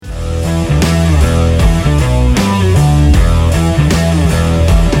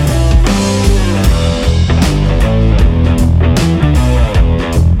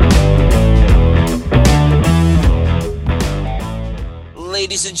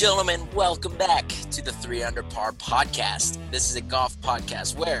gentlemen, welcome back to the 3 Under Par podcast. This is a golf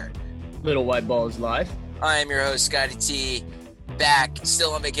podcast where Little White Ball is live. I am your host, Scotty T, back,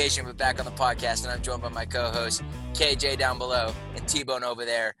 still on vacation, but back on the podcast, and I'm joined by my co-host, KJ down below, and T-Bone over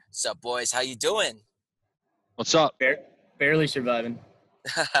there. What's up, boys? How you doing? What's up? Barely surviving.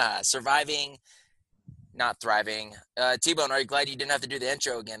 Surviving, not thriving. T-Bone, are you glad you didn't have to do the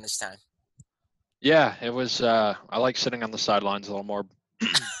intro again this time? Yeah, it was I like sitting on the sidelines a little more.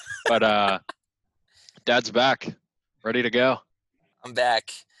 But Dad's back, ready to go. I'm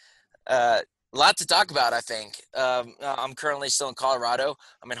back. A lot to talk about, I think. I'm currently still in Colorado.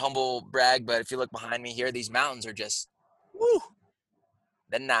 I'm in humble brag, but if you look behind me here, these mountains are just, woo,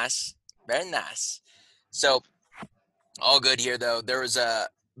 very nice, very nice. So, all good here, though. There was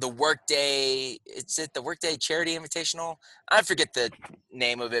the Workday, the Workday Charity Invitational? I forget the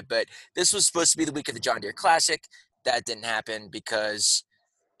name of it, but this was supposed to be the week of the John Deere Classic. That didn't happen because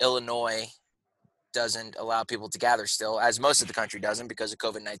Illinois doesn't allow people to gather still, as most of the country doesn't because of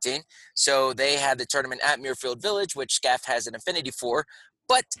COVID-19. So they had the tournament at Muirfield Village, which SCAF has an affinity for,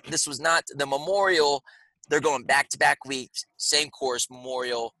 but this was not the Memorial. They're going back-to-back weeks, same course.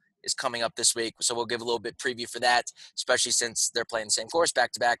 Memorial is coming up this week, so we'll give a little bit preview for that, especially since they're playing the same course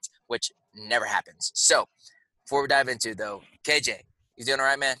back-to-back, which never happens. So before we dive into, though, KJ, you doing all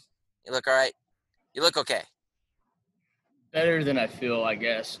right, man? You look all right? You look okay. Better than I feel, I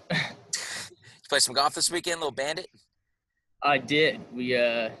guess. You play some golf this weekend, little bandit? I did. We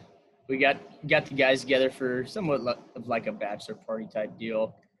got the guys together for somewhat of like a bachelor party type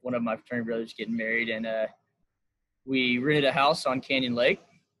deal. One of my fraternity brothers getting married, and we rented a house on Canyon Lake,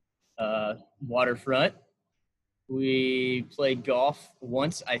 waterfront. We played golf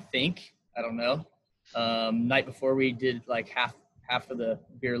once, I think. I don't know. Night before we did like half of the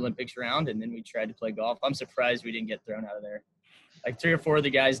Beer Olympics round, and then we tried to play golf. I'm surprised we didn't get thrown out of there. Like 3 or 4 of the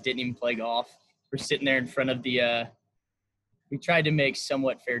guys didn't even play golf. We're sitting there in front of the we tried to make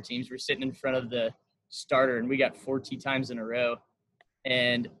somewhat fair teams. We're sitting in front of the starter, and we got 4 tee times in a row.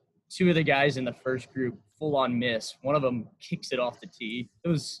 And 2 of the guys in the first group full on miss. One of them kicks it off the tee. It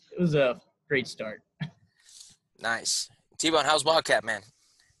was a great start. Nice. T-Bone, how's Wildcat, man?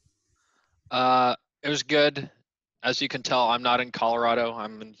 It was good. As you can tell, I'm not in Colorado.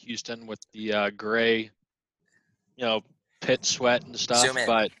 I'm in Houston with the gray, pit sweat and stuff. Zoom in.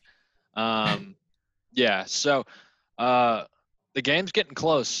 But yeah, so the game's getting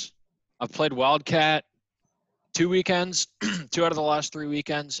close. I've played Wildcat 2 weekends, 2 out of the last 3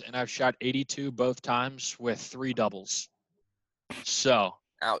 weekends, and I've shot 82 both times with 3 doubles. So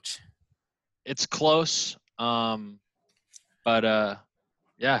Ouch. it's close. But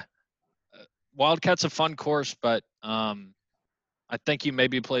yeah. Wildcat's a fun course, but I think you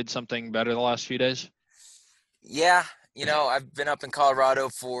maybe played something better the last few days. Yeah, I've been up in Colorado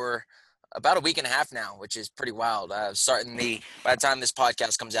for about a week and a half now, which is pretty wild. By the time this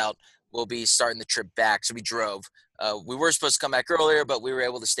podcast comes out, we'll be starting the trip back. So we drove. We were supposed to come back earlier, but we were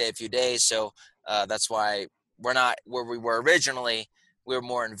able to stay a few days. So that's why we're not where we were originally. We were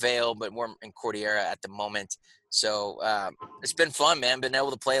more in Vail, but we're in Cordillera at the moment. So it's been fun, man. Been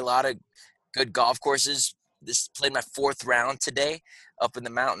able to play a lot of good golf courses. Played my 4th round today up in the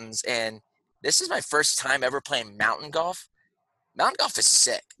mountains, and this is my first time ever playing mountain golf. Mountain golf is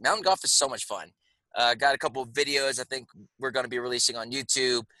sick. Mountain golf is so much fun. Got a couple of videos I think we're going to be releasing on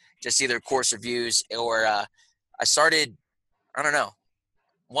YouTube, just either course reviews or I started, I don't know,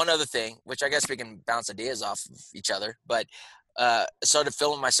 one other thing, which I guess we can bounce ideas off of each other, but I started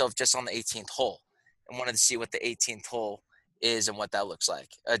filming myself just on the 18th hole and wanted to see what the 18th hole is and what that looks like.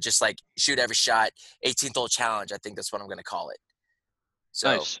 Just like shoot every shot, 18th hole challenge. I think that's what I'm going to call it.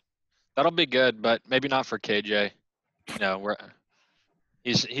 So, nice. That'll be good, but maybe not for KJ.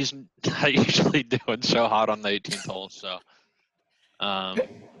 He's not usually doing so hot on the 18th hole. So, but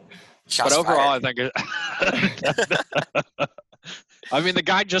overall, fired. I think I mean, the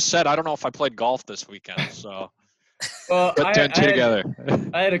guy just said, I don't know if I played golf this weekend. So, Well, put 2 and 2 together.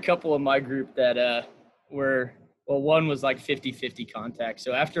 I had a couple of my group that were. Well, one was like 50-50 contact.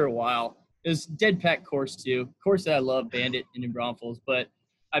 So after a while, it was dead pack course 2. Course that I love, Bandit and New Braunfels. But,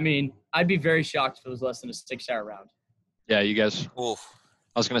 I mean, I'd be very shocked if it was less than a 6-hour round. Yeah, you guys. Oof.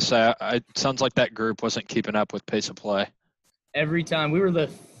 I was going to say, it sounds like that group wasn't keeping up with pace of play. Every time. We were the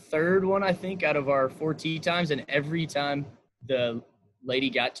 3rd one, I think, out of our 4 tee times. And every time the lady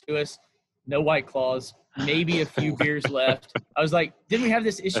got to us, no White Claws, maybe a few beers left. I was like, didn't we have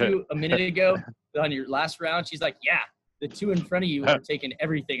this issue a minute ago on your last round? She's like, yeah, the 2 in front of you were taking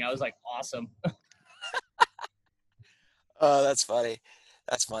everything. I was like, awesome. Oh, that's funny.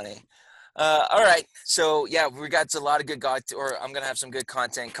 That's funny. All right. So yeah, we got a lot of good I'm gonna have some good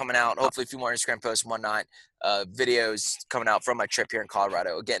content coming out. Hopefully, a few more Instagram posts and whatnot. Videos coming out from my trip here in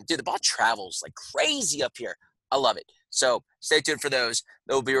Colorado. Again, dude, the ball travels like crazy up here. I love it. So stay tuned for those.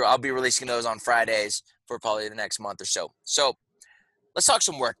 I'll be releasing those on Fridays for probably the next month or so. So let's talk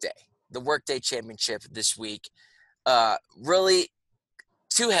some Workday. The Workday Championship this week. Really,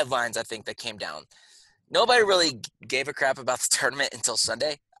 two headlines I think that came down. Nobody really gave a crap about the tournament until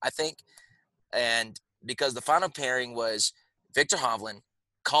Sunday, I think. And because the final pairing was Victor Hovland,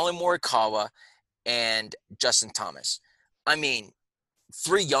 Colin Morikawa, and Justin Thomas. I mean,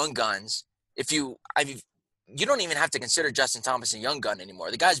 three young guns. You don't even have to consider Justin Thomas a young gun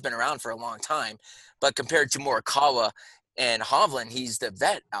anymore. The guy's been around for a long time, but compared to Morikawa and Hovland, he's the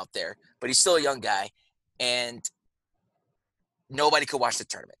vet out there, but he's still a young guy, and nobody could watch the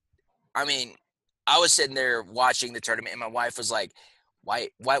tournament. I mean, I was sitting there watching the tournament, and my wife was like, why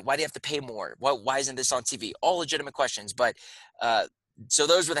do you have to pay more? Why isn't this on TV? All legitimate questions. But so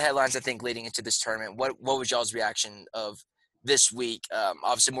those were the headlines, I think, leading into this tournament. What was y'all's reaction of this week?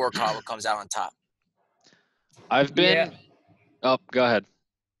 Obviously, Morikawa comes out on top. I've been Oh, go ahead.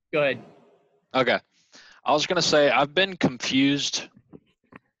 Go ahead. Okay. I was going to say I've been confused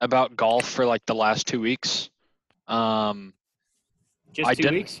about golf for like the last 2 weeks. Just 2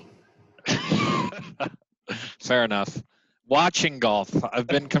 weeks? Fair enough. Watching golf. I've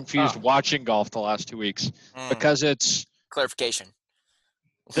been confused watching golf the last 2 weeks because it's clarification.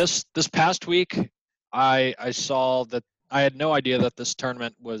 This past week, I saw that I had no idea that this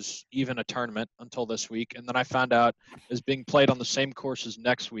tournament was even a tournament until this week, and then I found out it's being played on the same course as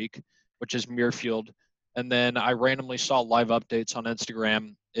next week, which is Muirfield. And then I randomly saw live updates on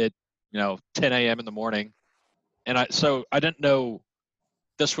Instagram at 10 a.m. in the morning, and I didn't know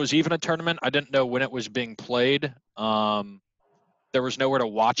this was even a tournament. I didn't know when it was being played. There was nowhere to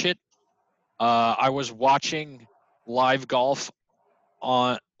watch it. I was watching live golf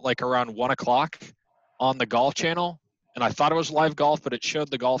on like around 1 o'clock on the Golf Channel, and I thought it was live golf, but it showed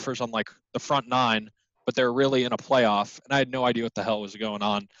the golfers on like the front nine, but they're really in a playoff, and I had no idea what the hell was going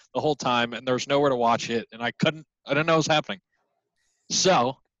on the whole time, and there was nowhere to watch it, and I didn't know what was happening.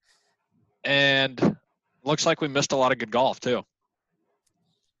 So, and looks like we missed a lot of good golf too. I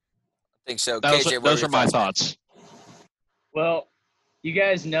think so. Those are my thoughts. Well, you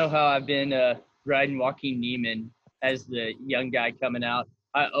guys know how I've been riding Joaquin Niemann as the young guy coming out.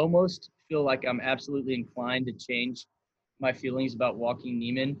 I almost feel like I'm absolutely inclined to change my feelings about Joaquin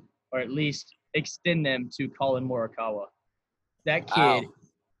Niemann, or at least extend them to Colin Morikawa. That kid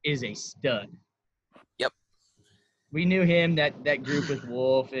is a stud. Yep. We knew him, that group with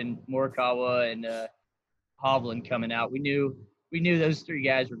Wolf and Morikawa and Hovland coming out. We knew those three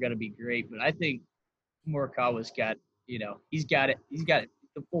guys were going to be great, but I think Morikawa's got, he's got it. He's got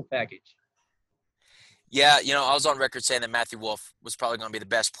the full package. Yeah, I was on record saying that Matthew Wolff was probably going to be the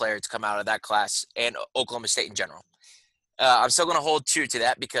best player to come out of that class and Oklahoma State in general. I'm still going to hold true to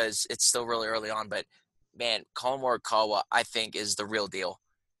that because it's still really early on. But, man, Colin Morikawa, I think, is the real deal.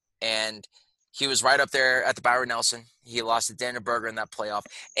 And he was right up there at the Byron Nelson. He lost to Daniel Berger in that playoff.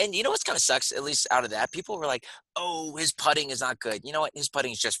 And you know what's kind of sucks, at least out of that? People were like, oh, his putting is not good. You know what? His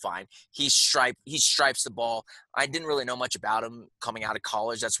putting is just fine. He stripes the ball. I didn't really know much about him coming out of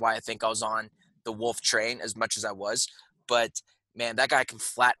college. That's why I think I was on the Wolf train as much as I was. But, man, that guy can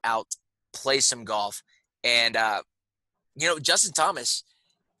flat out play some golf. And, Justin Thomas,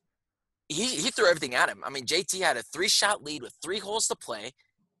 he threw everything at him. I mean, JT had a 3-shot lead with 3 holes to play,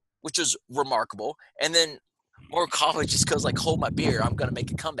 which was remarkable. And then Morikawa just goes like, hold my beer. I'm going to make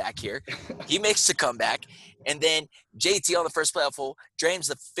a comeback here. He makes the comeback. And then JT on the first playoff hole drains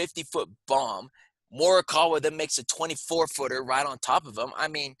the 50-foot bomb. Morikawa then makes a 24-footer right on top of him. I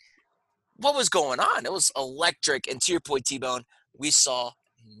mean, what was going on? It was electric. And to your point, T-Bone, we saw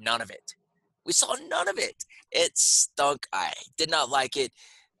none of it. It stunk. I did not like it.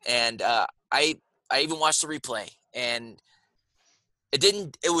 And I even watched the replay. And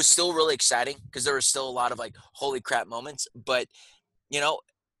it was still really exciting because there was still a lot of like, holy crap moments. But,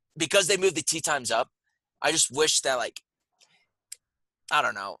 because they moved the tee times up, I just wish that I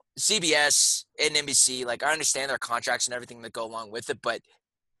don't know, CBS and NBC, I understand their contracts and everything that go along with it, but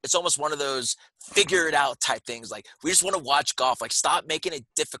it's almost one of those figure it out type things. We just want to watch golf. Stop making it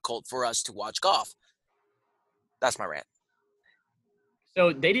difficult for us to watch golf. That's my rant.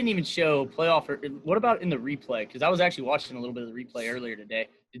 So they didn't even show playoff. What about in the replay? Because I was actually watching a little bit of the replay earlier today.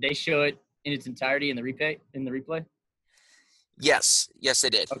 Did they show it in its entirety in the replay? Yes, they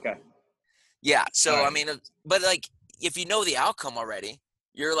did. Okay. Yeah. So right. I mean, but if you know the outcome already,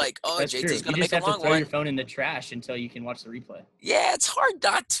 you're like, oh, that's JT's true. gonna make a long one. You just have to throw your phone in the trash until you can watch the replay. Yeah, it's hard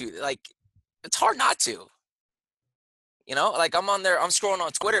not to. it's hard not to. You know, like I'm on there, I'm scrolling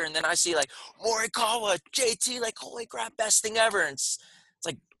on Twitter, and then I see like Morikawa, JT, like holy crap, best thing ever. And it's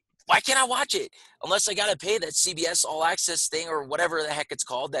like, why can't I watch it unless I gotta pay that CBS All Access thing or whatever the heck it's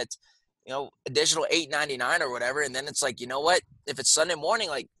called? That's additional $8.99 or whatever. And then it's like, you know what? If it's Sunday morning,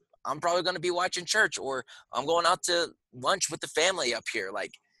 like I'm probably gonna be watching church, or I'm going out to lunch with the family up here.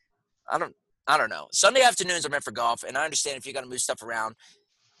 Like I don't know. Sunday afternoons are meant for golf, and I understand if you got to move stuff around,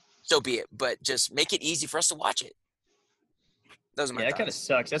 so be it. But just make it easy for us to watch it. Those are my Yeah, that kind of thoughts.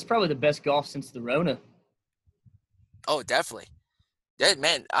 sucks. That's probably the best golf since the Rona. Oh, definitely.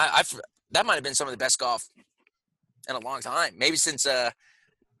 Man, that might have been some of the best golf in a long time. Maybe since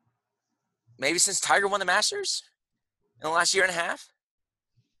Tiger won the Masters in the last year and a half.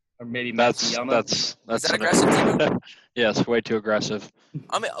 Or maybe That's Matsuyama. Is that's that aggressive to you? Yes, way too aggressive.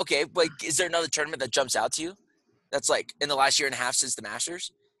 I mean, okay, but is there another tournament that jumps out to you that's like in the last year and a half since the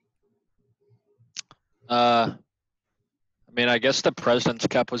Masters? I mean, I guess the President's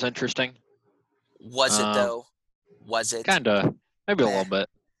Cup was interesting. Was it though? Was it? Kinda, maybe a little bit.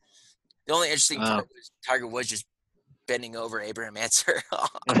 The only interesting part was Tiger Woods just bending over Abraham Answer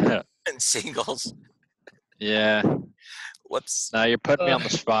in singles. Yeah. Whoops. Now you're putting me on the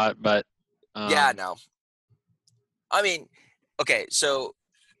spot, but Yeah, no. I mean, okay, so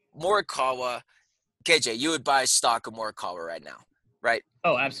Morikawa, KJ, you would buy stock of Morikawa right now, right?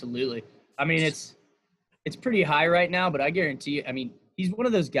 Oh, absolutely. I mean, it's pretty high right now, but I guarantee you, I mean, he's one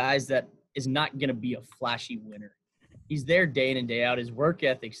of those guys that is not going to be a flashy winner. He's there day in and day out. His work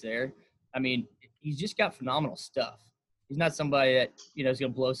ethic's there. I mean, he's just got phenomenal stuff. He's not somebody that, is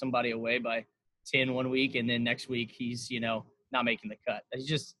going to blow somebody away by 10 one week, and then next week he's, not making the cut.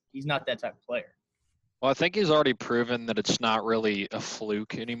 He's not that type of player. well, I think he's already proven that it's not really a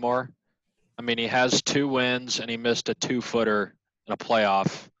fluke anymore. I mean, he has 2 wins and he missed a 2-footer in a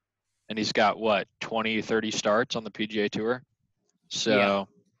playoff, and he's got 20, 30 starts on the PGA Tour. So, Yeah.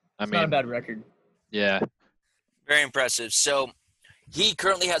 I It's mean, not a bad record. yeah, Very impressive. So he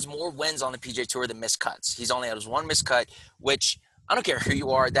currently has more wins on the PGA Tour than missed cuts. He's only had his 1 missed cut, which I don't care who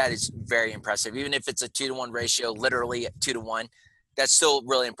you are, that is very impressive. Even if it's a 2-to-1 ratio, literally 2-to-1, that's still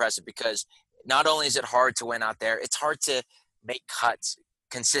really impressive because not only is it hard to win out there, it's hard to make cuts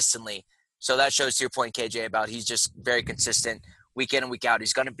consistently. So that shows to your point, KJ, about he's just very consistent week in and week out.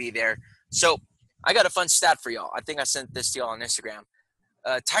 He's going to be there. So I got a fun stat for y'all. I think I sent this to y'all on Instagram.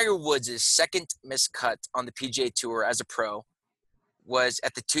 Tiger Woods' second missed cut on the PGA Tour as a pro was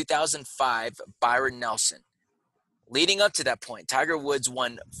at the 2005 Byron Nelson. Leading up to that point, Tiger Woods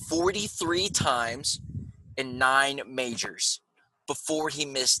won 43 times in 9 majors before he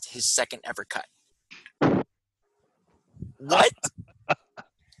missed his second ever cut. What?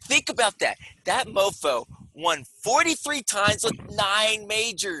 Think about that. That mofo won 43 times with 9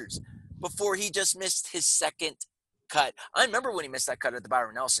 majors before he just missed his second cut. I remember when he missed that cut at the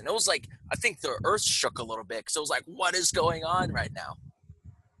Byron Nelson. It was like, I think the earth shook a little bit because it was like, what is going on right now?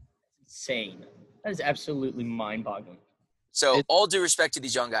 Insane. That is absolutely mind-boggling. So all due respect to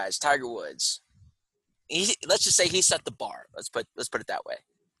these young guys, Tiger Woods, let's just say he set the bar. Let's put it that way.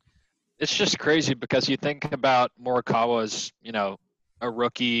 it's just crazy because you think about Morikawa's, a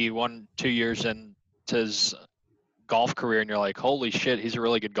rookie 1-2 years into his golf career, and you're like, holy shit, he's a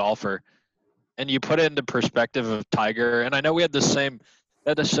really good golfer. And you put it into perspective of Tiger, and I know we had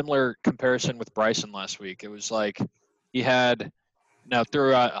a similar comparison with Bryson last week. It was like he had,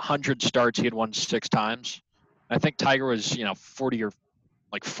 through 100 starts, he had won 6 times. I think Tiger was, 40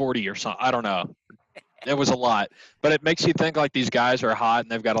 or something. I don't know. It was a lot, but it makes you think like these guys are hot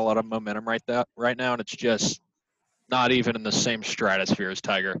and they've got a lot of momentum right now, and it's just not even in the same stratosphere as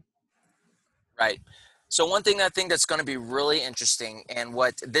Tiger. Right. So one thing I think that's going to be really interesting, and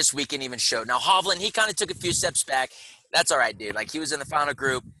what this weekend even showed. Now Hovland, he kind of took a few steps back. That's all right, dude. Like he was in the final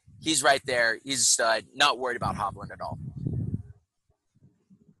group. He's right there. He's a stud. Not worried about Hovland at all.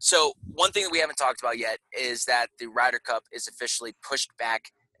 So one thing that we haven't talked about yet is that the Ryder Cup is officially pushed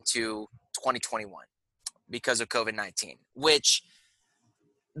back to 2021 because of COVID-19, which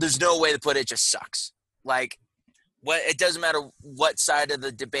there's no way to put it, just sucks. Like, it doesn't matter what side of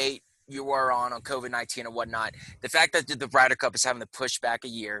the debate you are on COVID-19 or whatnot. The fact that the Ryder Cup is having to push back a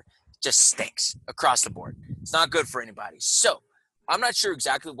year just stinks across the board. It's not good for anybody. So I'm not sure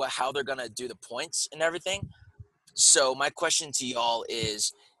exactly how they're going to do the points and everything. So my question to y'all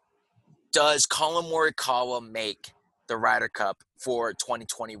is, does Colin Morikawa make the Ryder Cup for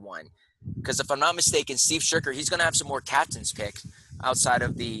 2021? Because if I'm not mistaken, Steve Stricker, he's going to have some more captain's picks outside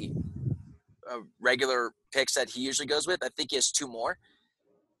of the regular picks that he usually goes with. I think he has 2 more.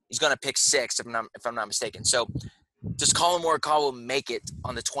 He's going to pick 6 if I'm not mistaken. So does Colin Morikawa make it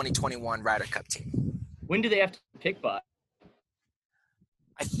on the 2021 Ryder Cup team? When do they have to pick by?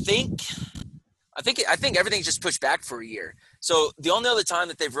 I think everything's just pushed back for a year. So the only other time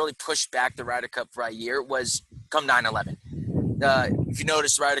that they've really pushed back the Ryder Cup for a year was come 9/11. If you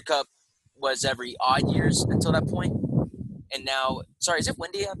notice, the Ryder Cup was every odd years until that point. And now, sorry, is it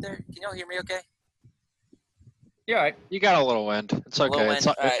windy out there? Can y'all hear me okay? Yeah, all right. You got a little wind. It's A little okay. wind.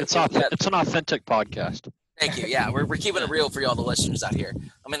 All right. It's an authentic podcast. Thank you. Yeah, we're keeping it real for y'all, the listeners out here.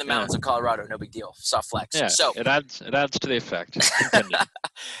 I'm in the mountains of Colorado. No big deal. Soft flex. Yeah, So it adds to the effect. Continue.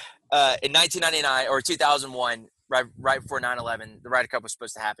 in 1999 or 2001, right before 9/11, the Ryder Cup was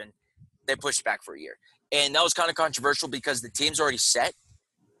supposed to happen. They pushed it back for a year. And that was kind of controversial because the team's already set,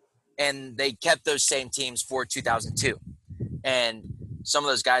 and they kept those same teams for 2002. And some of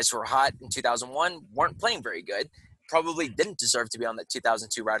those guys who were hot in 2001 weren't playing very good, probably didn't deserve to be on the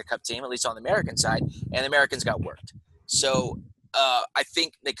 2002 Ryder Cup team, at least on the American side, and the Americans got worked. So I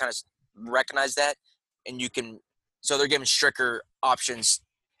think they kind of recognize that, and so they're giving stricter options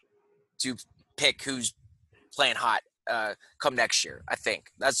to pick who's playing hot come next year, I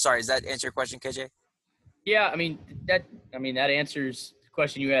think. Does that answer your question, KJ? Yeah, I mean that answers the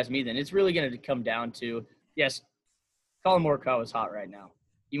question you asked me. Then it's really going to come down to, yes, Colin Morikawa is hot right now.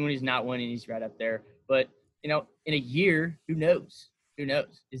 Even when he's not winning, he's right up there. But in a year, who knows? Who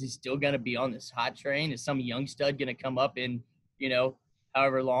knows? Is he still going to be on this hot train? Is some young stud going to come up in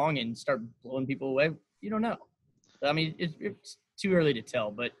however long and start blowing people away? You don't know. I mean, it's too early to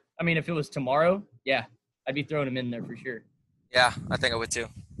tell. But I mean, if it was tomorrow, yeah, I'd be throwing him in there for sure. Yeah, I think I would too.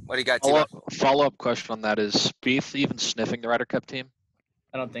 What do you got, T-Bob? Follow-up question on that is Spieth even sniffing the Ryder Cup team?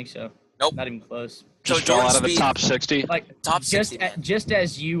 I don't think so. Nope. Not even close. So Just fell Jordan out of the Spieth- top 60? Like Top 60, man. just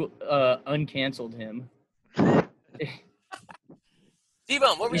as you uncanceled him.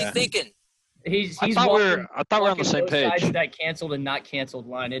 T-Bone, what were you Yeah. thinking? He's I thought we're on the walking same both sides page. of that canceled and not canceled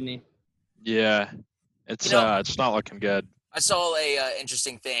line, isn't he? Yeah. It's it's not looking good. I saw a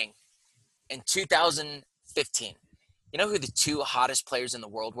interesting thing. In 2015, you know who the two hottest players in the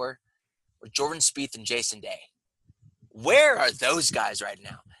world were? Jordan Spieth and Jason Day. Where are those guys right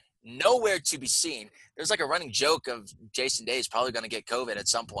now? Nowhere to be seen. There's like a running joke of Jason Day is probably going to get COVID at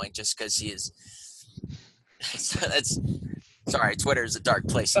some point just because he is. Sorry, Twitter is a dark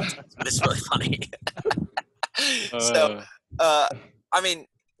place sometimes, but it's really funny. So, I mean,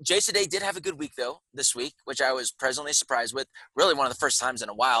 Jason Day did have a good week, though, this week, which I was pleasantly surprised with. Really one of the first times in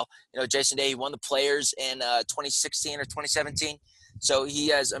a while. Jason Day, he won the Players in 2016 or 2017. So he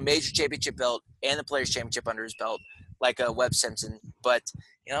has a major championship belt and the Players Championship under his belt, like Webb Simpson. But,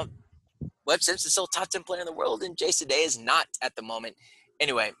 Webb Simpson's still a top 10 player in the world, and Jason Day is not at the moment.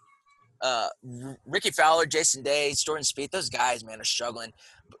 Anyway, Ricky Fowler, Jason Day, Jordan Spieth, those guys, man, are struggling.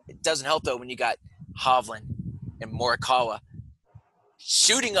 It doesn't help, though, when you got Hovland and Morikawa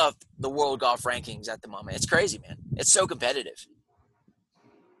shooting up the world golf rankings at the moment. It's crazy, man. It's so competitive.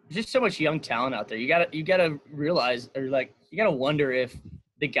 There's just so much young talent out there. You gotta realize, or like, you gotta wonder if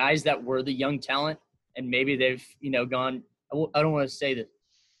the guys that were the young talent and maybe they've gone. I don't want to say the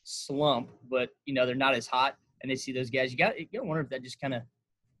slump, but they're not as hot, and they see those guys. You gotta wonder if that just kind of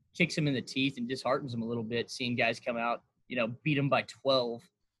kicks them in the teeth and disheartens them a little bit. Seeing guys come out, beat them by 12,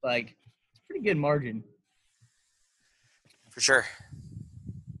 like it's a pretty good margin. For sure.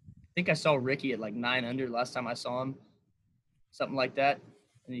 I think I saw Ricky at like 9 under last time I saw him, something like that,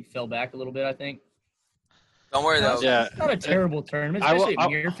 and he fell back a little bit. I think. Don't worry though. Yeah. It's not a terrible tournament, especially at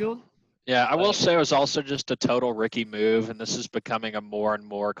Muirfield. Yeah, I will say it was also just a total Ricky move, and this is becoming a more and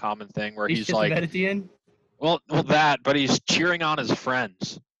more common thing where he's like, at the end. well, but he's cheering on his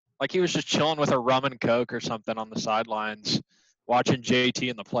friends. Like he was just chilling with a rum and coke or something on the sidelines, watching JT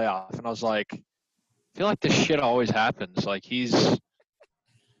in the playoff, and I was like, I feel like this shit always happens. Like he's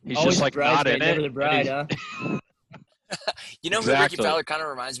Always just like not in never it. the bride, huh? Who Ricky Exactly. Fowler kind of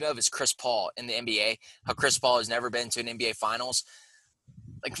reminds me of is Chris Paul in the NBA. How Chris Paul has never been to an NBA Finals.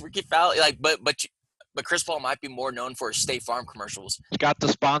 Like Ricky Fowler, but Chris Paul might be more known for his State Farm commercials. He's got the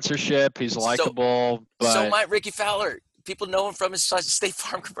sponsorship. He's likable, but So might Ricky Fowler. People know him from his State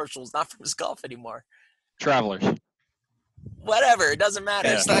Farm commercials, not from his golf anymore. Travelers. Whatever, it doesn't matter.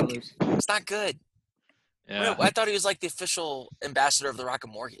 Yeah. It's not good. Yeah. I thought he was like the official ambassador of the Rocket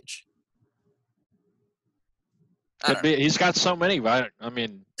Mortgage. Could be. He's got so many, but I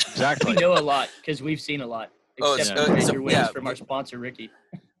mean, exactly. We know a lot because we've seen a lot. Oh, Except so- for major wins yeah. from our sponsor, Ricky.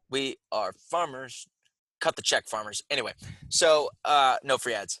 We are farmers. Cut the check, farmers. Anyway, so no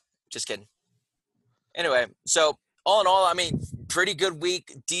free ads. Just kidding. Anyway, so all in all, I mean, pretty good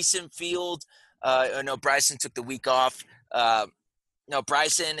week, decent field. I know Bryson took the week off. No,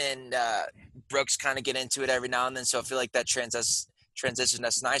 Bryson and Brooks kind of get into it every now and then, so I feel like that transitioned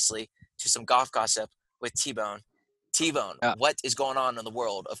us nicely to some golf gossip with T-Bone. T-Bone, Yeah. what is going on in the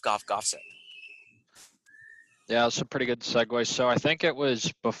world of golf gossip? Yeah, it's a pretty good segue. So I think it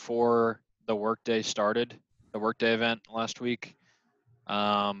was before the workday started, the workday event last week.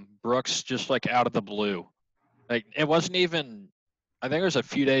 Brooks just like out of the blue, like it wasn't even. I think it was a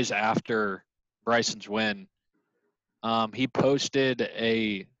few days after Bryson's win. He posted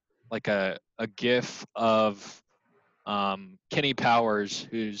a GIF of Kenny Powers,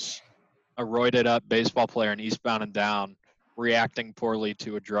 who's a roided up baseball player in Eastbound and Down, reacting poorly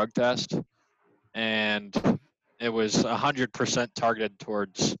to a drug test, and it was 100% targeted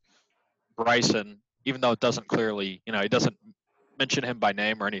towards Bryson, even though it doesn't clearly, he doesn't mention him by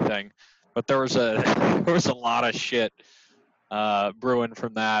name or anything. But there was a there was a lot of shit brewing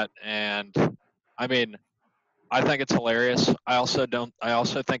from that, and I mean, I think it's hilarious. I also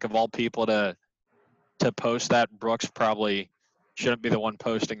think of all people to post that, Brooks probably shouldn't be the one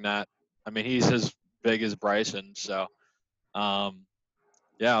posting that. I mean, he's as big as Bryson, so yeah,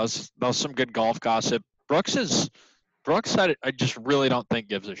 that was some good golf gossip. Brooks I just really don't think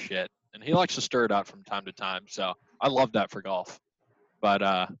gives a shit, and he likes to stir it up from time to time. So I love that for golf. But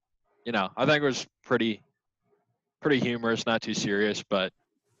I think it was pretty humorous, not too serious, but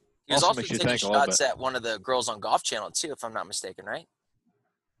He was also also makes you taking think a little bit. shots at one of the girls on Golf Channel too, if I'm not mistaken, right?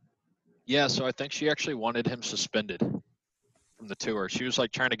 Yeah, so I think she actually wanted him suspended from the tour. She was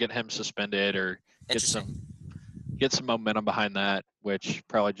like trying to get him suspended or get Interesting. some momentum behind that, which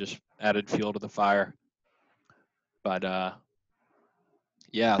probably just added fuel to the fire. But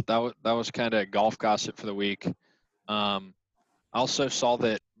yeah, that was kind of golf gossip for the week. I also saw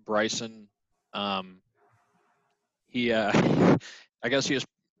that Bryson, he I guess he was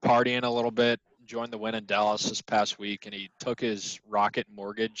partying a little bit, joined the win in Dallas this past week, and he took his Rocket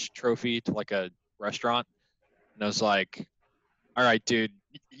Mortgage trophy to like a restaurant, and I was like, all right, dude,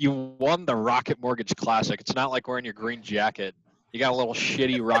 you won the Rocket Mortgage Classic. It's not like wearing your green jacket. You got a little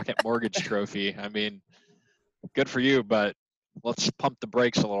shitty Rocket Mortgage trophy. I mean, good for you, but let's pump the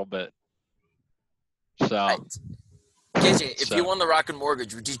brakes a little bit. So, Right. KJ, if you won the Rocket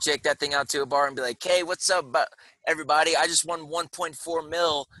Mortgage, would you take that thing out to a bar and be like, "Hey, what's up, everybody? I just won 1.4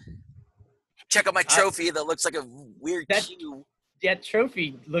 mil. Check out my trophy that looks like a weird cue." That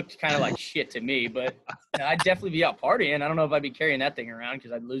trophy looked kind of like shit to me, but I'd definitely be out partying. I don't know if I'd be carrying that thing around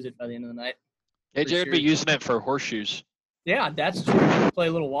because I'd lose it by the end of the night. AJ would be using it for horseshoes. Yeah, that's true. Play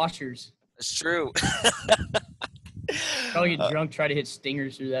little washers. That's true. Probably get drunk, try to hit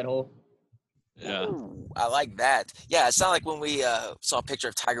stingers through that hole. Yeah. Ooh, I like that. Yeah, it's not like when we saw a picture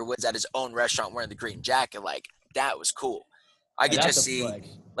of Tiger Woods at his own restaurant wearing the green jacket. Like, that was cool. I could just see,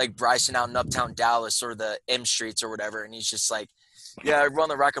 like, Bryson out in Uptown Dallas or the M Streets or whatever, and he's just like, yeah, I run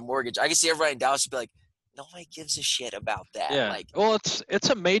the Rocket Mortgage. I can see everybody in Dallas would be like, nobody gives a shit about that. Yeah. Like, well, it's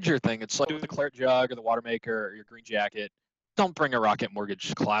a major thing. It's like the Claret Jug or the Water Maker or your green jacket. Don't bring a Rocket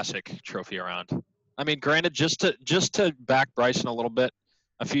Mortgage Classic trophy around. I mean, granted, just to back Bryson a little bit,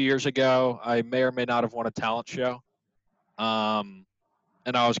 a few years ago, I may or may not have won a talent show. And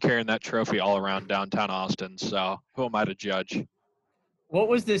I was carrying that trophy all around downtown Austin. So who am I to judge? What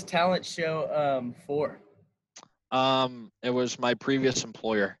was this talent show for? It was my previous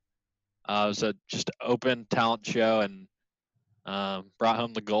employer. It was a just open talent show and brought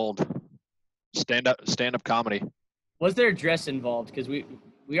home the gold. Stand up comedy. Was there a dress involved? Because we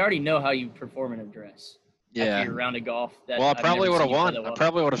already know how you perform in a dress. Yeah. After your round of golf. Well, I probably would have won. I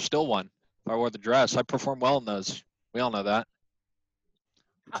probably would have still won if I wore the dress. I perform well in those. We all know that.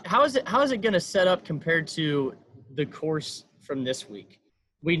 How is it going to set up compared to the course from this week?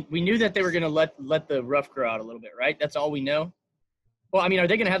 We knew that they were going to let the rough grow out a little bit, right? That's all we know. Well, I mean, are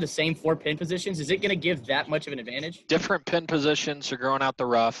they going to have the same 4 pin positions? Is it going to give that much of an advantage? Different pin positions are growing out the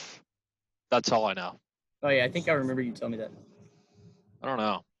rough. That's all I know. Oh, yeah. I think I remember you telling me that. I don't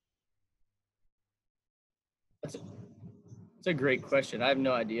know. That's a great question. I have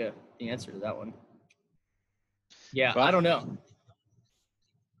no idea the answer to that one. Yeah, I don't know.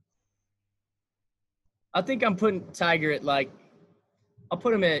 I think I'm putting Tiger at I'll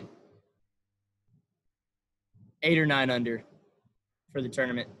put him at 8 or 9 under for the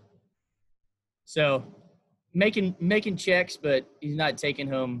tournament. So making checks, but he's not taking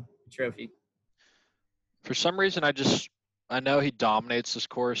home the trophy. For some reason, I know he dominates this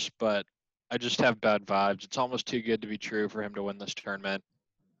course, but I just have bad vibes. It's almost too good to be true for him to win this tournament.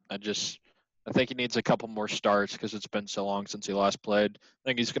 I think he needs a couple more starts because it's been so long since he last played. I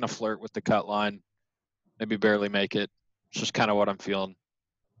think he's going to flirt with the cut line, maybe barely make it. It's just kind of what I'm feeling.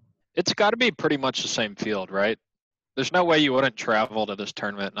 It's got to be pretty much the same field, right? There's no way you wouldn't travel to this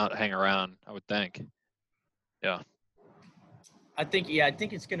tournament, not hang around, I would think. Yeah. I think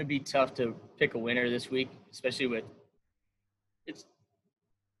it's going to be tough to pick a winner this week, especially with it's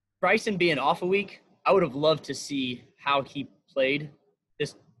Bryson being off a week. I would have loved to see how he played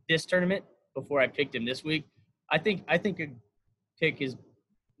this tournament before I picked him this week. I think a pick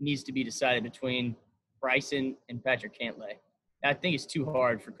needs to be decided between Bryson and Patrick Cantlay. I think it's too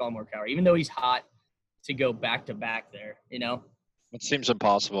hard for Colin Morikawa, even though he's hot, to go back to back there. It seems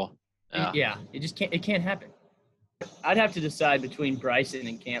impossible. Yeah, it can't happen. I'd have to decide between Bryson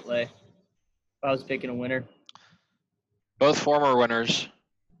and Cantlay if I was picking a winner. Both former winners.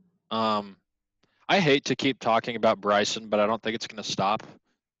 I hate to keep talking about Bryson, but I don't think it's going to stop.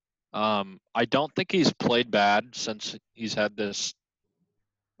 I don't think he's played bad since he's had this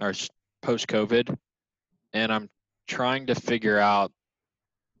or post-COVID, and I'm trying to figure out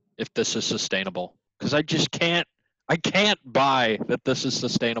if this is sustainable because I can't buy that this is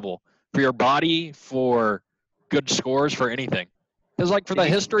sustainable for your body, for good scores, for anything. Because like for the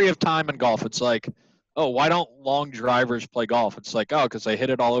history of time in golf, it's like, oh, why don't long drivers play golf? It's like, oh, because they hit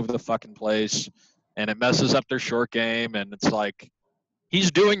it all over the fucking place and it messes up their short game. And it's like,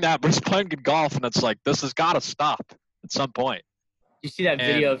 he's doing that, but he's playing good golf. And it's like, this has got to stop at some point. You see that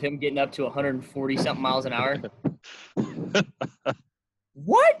video of him getting up to 140 something miles an hour?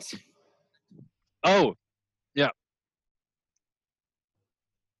 What? Oh, yeah.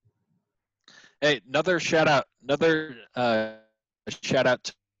 Hey, another shout out to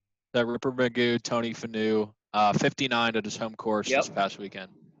Ripper Magoo, Tony Fanu, 59 at his home course this past weekend.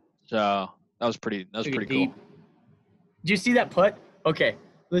 So that was pretty cool. Did you see that putt? Okay,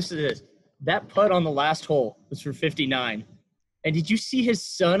 listen to this. That putt on the last hole was for 59. And did you see his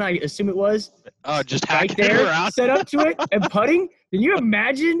son, I assume it was? Oh, just right there, set up to it and putting? Can you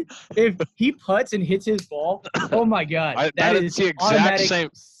imagine if he putts and hits his ball? Oh, my God. That is the exact same.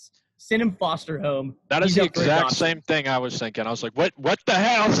 Send him foster home. That is the exact same thing I was thinking. I was like, what the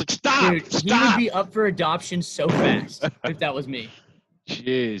hell? I was like, stop, dude, stop. He would be up for adoption so fast if that was me.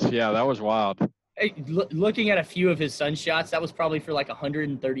 Jeez, yeah, that was wild. Hey, looking at a few of his son shots, that was probably for like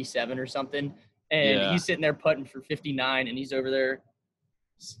 137 or something. And he's sitting there putting for 59, and he's over there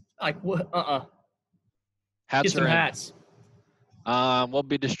like, what? Hats Get some hats. We'll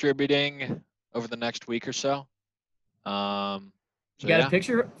be distributing over the next week or so. You got a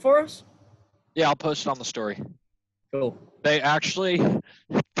picture for us? Yeah, I'll post it on the story. Cool. They actually,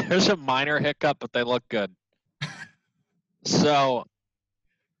 there's a minor hiccup, but they look good. So.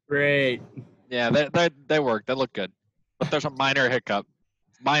 Great. Yeah, they work. They look good. But there's a minor hiccup.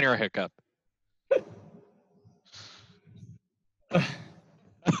 Minor hiccup.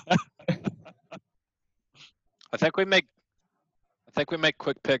 I think we make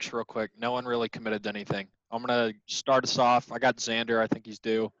quick picks real quick. No one really committed to anything. I'm gonna start us off. I got Xander. I think he's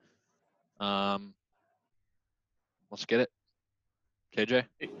due. Let's get it. KJ.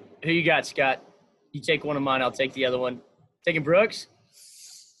 Who you got, Scott? You take one of mine. I'll take the other one. Taking Brooks.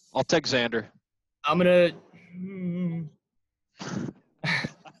 I'll take Xander. I'm gonna.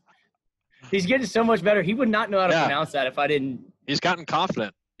 He's getting so much better. He would not know how to pronounce that if I didn't. He's gotten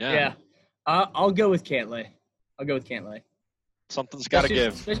confident. Yeah. I'll go with Cantlay. Something's got to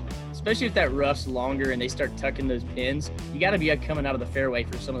give. Especially if that rough's longer and they start tucking those pins. You got to be coming out of the fairway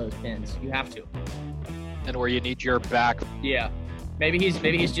for some of those pins. You have to. And where you need your back. Yeah. Maybe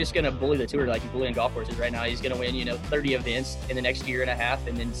he's just going to bully the tour like he's bullying golf courses right now. He's going to win, 30 events in the next year and a half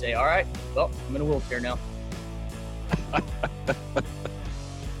and then say, all right, well, I'm in a wheelchair now.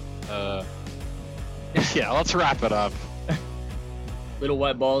 Yeah, let's wrap it up. Little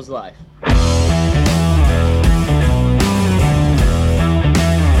white ball is life.